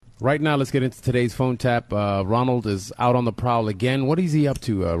Right now, let's get into today's phone tap. Ronald is out on the prowl again. What is he up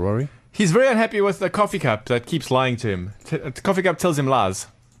to, Rory? He's very unhappy with the coffee cup that keeps lying to him. The coffee cup tells him lies.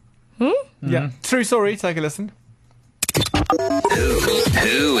 Yeah, true story. Take a listen.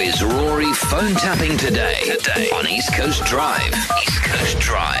 Who is Rory phone tapping today on East Coast Drive? East Coast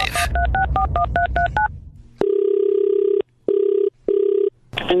Drive.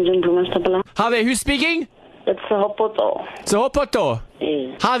 Hi there, who's speaking? It's Hopoto. Sohopoto.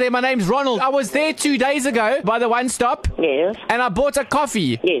 Yes. Hi there, my name's Ronald. I was there 2 days ago by the one stop. Yes. And I bought a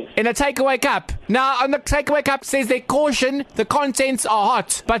coffee. Yes. In a takeaway cup. Now, on the takeaway cup says they caution the contents are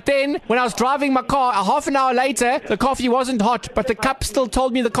hot. But then, when I was driving my car, a half an hour later, the coffee wasn't hot, but the cup still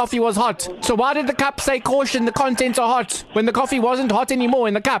told me the coffee was hot. So why did the cup say caution the contents are hot when the coffee wasn't hot anymore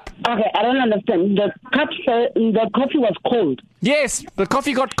in the cup? Okay, I don't understand. The cup said the coffee was cold. Yes, the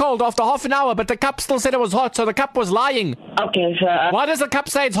coffee got cold after half an hour, but the cup still said it was hot, so the cup was lying. Okay, so Why does the cup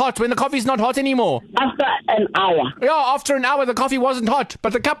say it's hot when the coffee's not hot anymore? after an hour. Yeah, after an hour the coffee wasn't hot,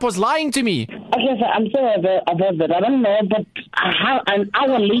 but the cup was lying to me. Okay, so I'm sorry about that. I don't know, but how an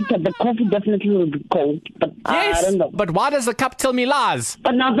hour later the coffee definitely will be cold. But I Yes, don't know. but why does the cup tell me lies?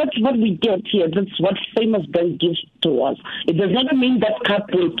 But now that's what we get here. That's what famous brand gives to us. It does not mean that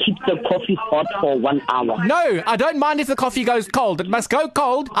cup will keep the coffee hot for 1 hour. No, I don't mind if the coffee goes cold. It must go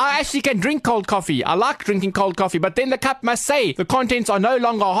cold. I actually can drink cold coffee. I like drinking cold coffee, but then the cup must say the contents are no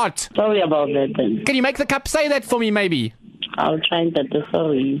longer hot. Sorry about that then. Can you make the cup say that for me, maybe? I'll try that.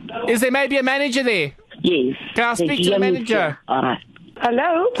 Sorry. Is there maybe a manager there? Yes. Can I speak to the manager? All right.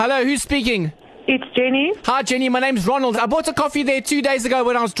 Hello, Hello, who's speaking? it's Jenny. Hi, Jenny. My name's Ronald. I bought a coffee there 2 days ago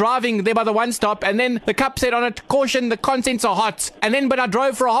when I was driving there by the one stop, and then the cup said on it, caution, the contents are hot. And then when I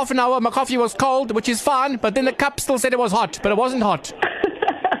drove for a half an hour, my coffee was cold, which is fine, but then the cup still said it was hot, but it wasn't hot.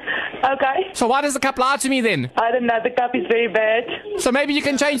 Okay. So why does the cup lie to me then? I don't know, the cup is very bad. So maybe you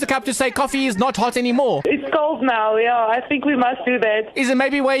can change the cup to say coffee is not hot anymore. It's cold now, yeah. I think we must do that. Is there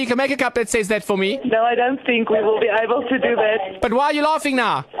maybe a way you can make a cup that says that for me? No, I don't think we will be able to do that. But why are you laughing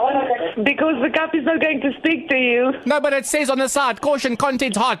now? Because the cup is not going to speak to you. No, but it says on the side, caution,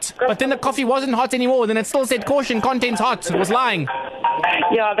 contents hot. But then the coffee wasn't hot anymore. Then it still said caution, contents hot. It was lying.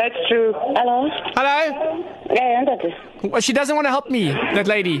 Yeah, that's true. Hello? Hello? Yeah, that is. Well, she doesn't want to help me, that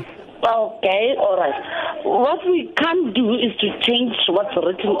lady. Okay, all right. What we can't do is to change what's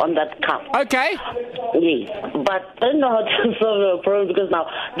written on that cup. Okay. Yes, but I don't know how to solve the problem because now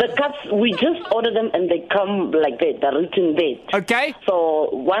the cups, we just order them and they come like that, they're written there. Okay. So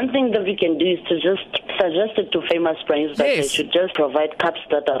one thing that we can do is to just suggest it to famous brands that Yes. they should just provide cups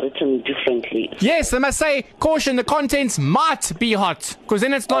that are written differently. Yes, they must say, caution, the contents might be hot. Because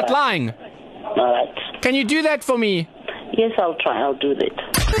then it's not lying. All right. Can you do that for me? Yes, I'll try. I'll do that.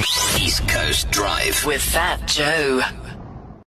 East Coast Drive With Fat Joe.